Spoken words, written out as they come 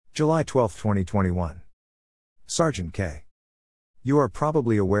July 12, 2021. Sergeant K. You are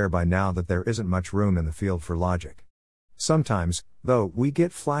probably aware by now that there isn't much room in the field for logic. Sometimes, though, we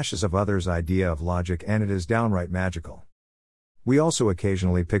get flashes of others' idea of logic and it is downright magical. We also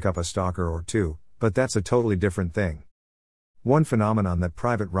occasionally pick up a stalker or two, but that's a totally different thing. One phenomenon that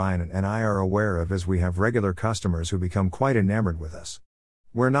Private Ryan and I are aware of is we have regular customers who become quite enamored with us.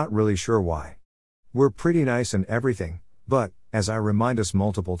 We're not really sure why. We're pretty nice and everything, but, as I remind us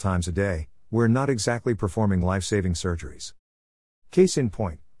multiple times a day, we're not exactly performing life-saving surgeries. Case in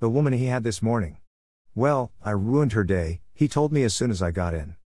point, the woman he had this morning. Well, I ruined her day, he told me as soon as I got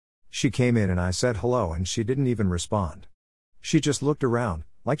in. She came in and I said hello and she didn't even respond. She just looked around,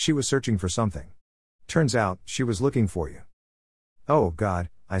 like she was searching for something. Turns out, she was looking for you. Oh God,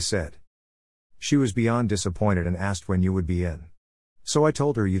 I said. She was beyond disappointed and asked when you would be in. So I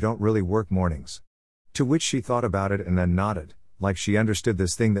told her you don't really work mornings. To which she thought about it and then nodded, like she understood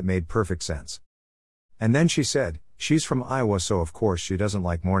this thing that made perfect sense. And then she said, she's from Iowa so of course she doesn't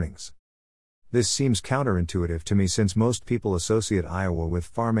like mornings. This seems counterintuitive to me since most people associate Iowa with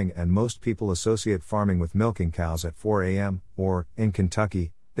farming and most people associate farming with milking cows at 4 a.m., or, in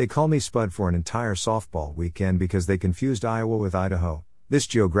Kentucky, they call me Spud for an entire softball weekend because they confused Iowa with Idaho. This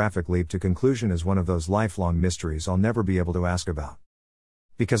geographic leap to conclusion is one of those lifelong mysteries I'll never be able to ask about.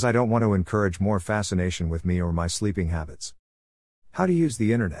 Because I don't want to encourage more fascination with me or my sleeping habits. How to use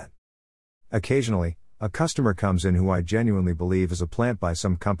the internet. Occasionally, a customer comes in who I genuinely believe is a plant by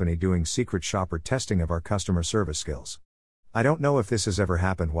some company doing secret shopper testing of our customer service skills. I don't know if this has ever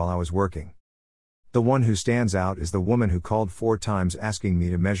happened while I was working. The one who stands out is the woman who called 4 times asking me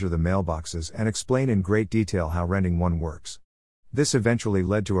to measure the mailboxes and explain in great detail how renting one works. This eventually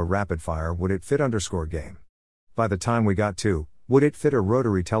led to a rapid-fire would it fit _ game. By the time we got to, would it fit a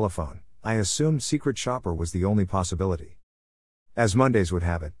rotary telephone, I assumed secret shopper was the only possibility. As Mondays would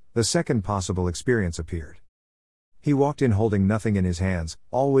have it, the second possible experience appeared. He walked in holding nothing in his hands,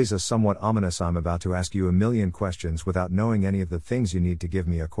 always a somewhat ominous I'm about to ask you a million questions without knowing any of the things you need to give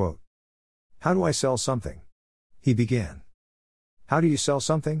me a quote. How do I sell something? He began. How do you sell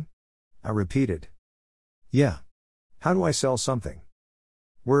something? I repeated. Yeah. How do I sell something?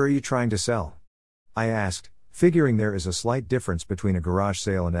 Where are you trying to sell? I asked, figuring there is a slight difference between a garage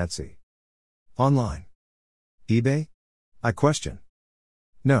sale and Etsy. Online. eBay? I question.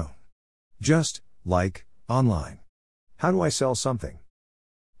 No. Just, like, online. How do I sell something?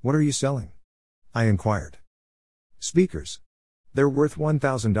 What are you selling? I inquired. Speakers. They're worth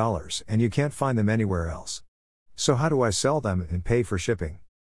 $1,000 and you can't find them anywhere else. So how do I sell them and pay for shipping?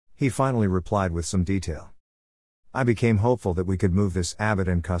 He finally replied with some detail. I became hopeful that we could move this Abbott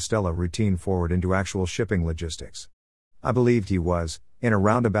and Costello routine forward into actual shipping logistics. I believed he was, in a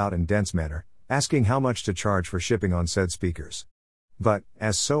roundabout and dense manner, asking how much to charge for shipping on said speakers. But,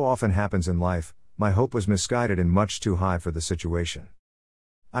 as so often happens in life, my hope was misguided and much too high for the situation.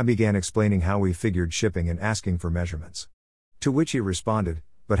 I began explaining how we figured shipping and asking for measurements. To which he responded,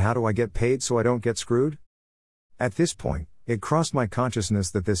 but how do I get paid so I don't get screwed? At this point, it crossed my consciousness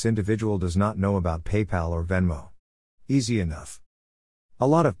that this individual does not know about PayPal or Venmo. Easy enough. A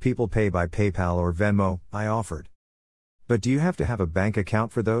lot of people pay by PayPal or Venmo, I offered. But do you have to have a bank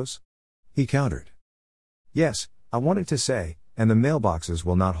account for those? He countered. Yes, I wanted to say, and the mailboxes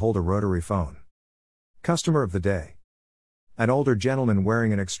will not hold a rotary phone. Customer of the day. An older gentleman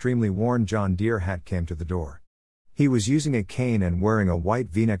wearing an extremely worn John Deere hat came to the door. He was using a cane and wearing a white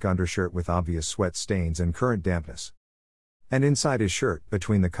V-neck undershirt with obvious sweat stains and current dampness. And inside his shirt,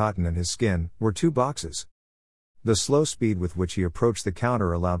 between the cotton and his skin, were 2 boxes. The slow speed with which he approached the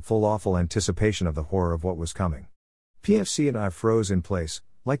counter allowed full awful anticipation of the horror of what was coming. PFC and I froze in place,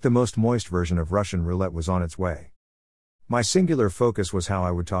 like the most moist version of Russian roulette was on its way. My singular focus was how I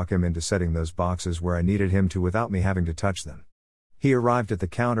would talk him into setting those boxes where I needed him to without me having to touch them. He arrived at the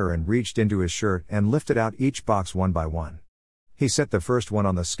counter and reached into his shirt and lifted out each box one by one. He set the first one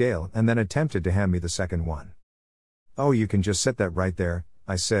on the scale and then attempted to hand me the second one. Oh, you can just set that right there,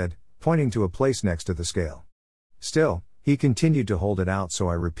 I said, pointing to a place next to the scale. Still, he continued to hold it out so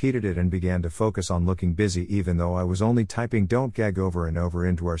I repeated it and began to focus on looking busy even though I was only typing "don't gag" over and over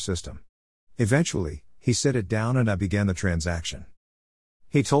into our system. Eventually, he set it down and I began the transaction.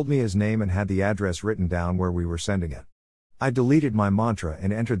 He told me his name and had the address written down where we were sending it. I deleted my mantra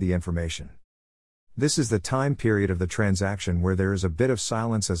and entered the information. This is the time period of the transaction where there is a bit of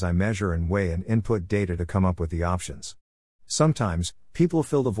silence as I measure and weigh and input data to come up with the options. Sometimes, people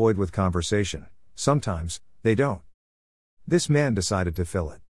fill the void with conversation, sometimes, they don't. This man decided to fill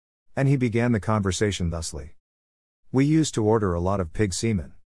it. And he began the conversation thusly. We used to order a lot of pig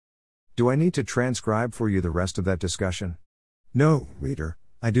semen. Do I need to transcribe for you the rest of that discussion? No, reader,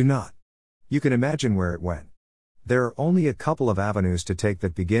 I do not. You can imagine where it went. There are only a couple of avenues to take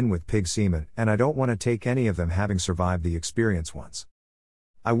that begin with pig semen, and I don't want to take any of them having survived the experience once.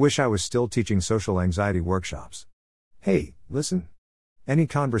 I wish I was still teaching social anxiety workshops. Hey, listen. Any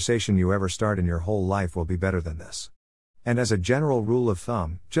conversation you ever start in your whole life will be better than this. And as a general rule of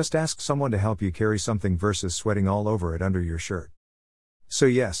thumb, just ask someone to help you carry something versus sweating all over it under your shirt. So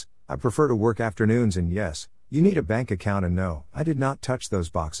yes, I prefer to work afternoons, and yes, you need a bank account, and no, I did not touch those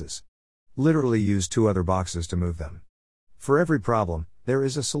boxes. Literally use 2 other boxes to move them. For every problem, there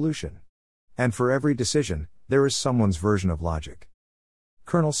is a solution. And for every decision, there is someone's version of logic.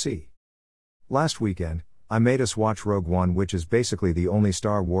 Colonel C. Last weekend, I made us watch Rogue One, which is basically the only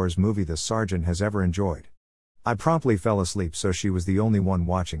Star Wars movie the Sergeant has ever enjoyed. I promptly fell asleep, so she was the only one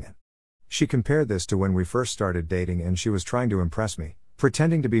watching it. She compared this to when we first started dating, and she was trying to impress me,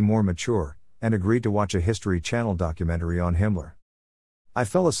 pretending to be more mature, and agreed to watch a History Channel documentary on Himmler. I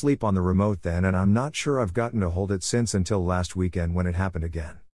fell asleep on the remote then, and I'm not sure I've gotten to hold it since until last weekend when it happened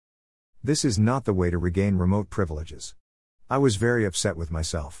again. This is not the way to regain remote privileges. I was very upset with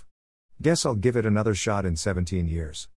myself. Guess I'll give it another shot in 17 years.